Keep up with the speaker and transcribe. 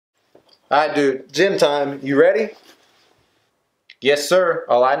Alright, dude, gym time. You ready? Yes, sir.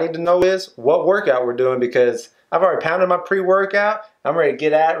 All I need to know is what workout we're doing because I've already pounded my pre-workout. I'm ready to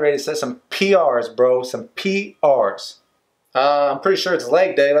get at it, ready to set some PRs, bro. Some PRs. I'm pretty sure it's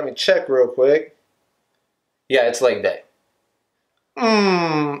leg day. Let me check real quick. Yeah, it's leg day. Dude,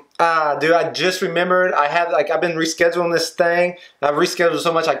 I just remembered I've been rescheduling this thing. I've rescheduled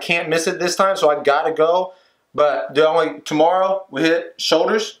so much I can't miss it this time, so I gotta go. But dude, tomorrow we hit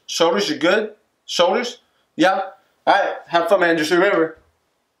shoulders. Shoulders, you good? Shoulders? Yeah? Alright, have fun, man. Just remember,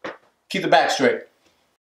 keep the back straight.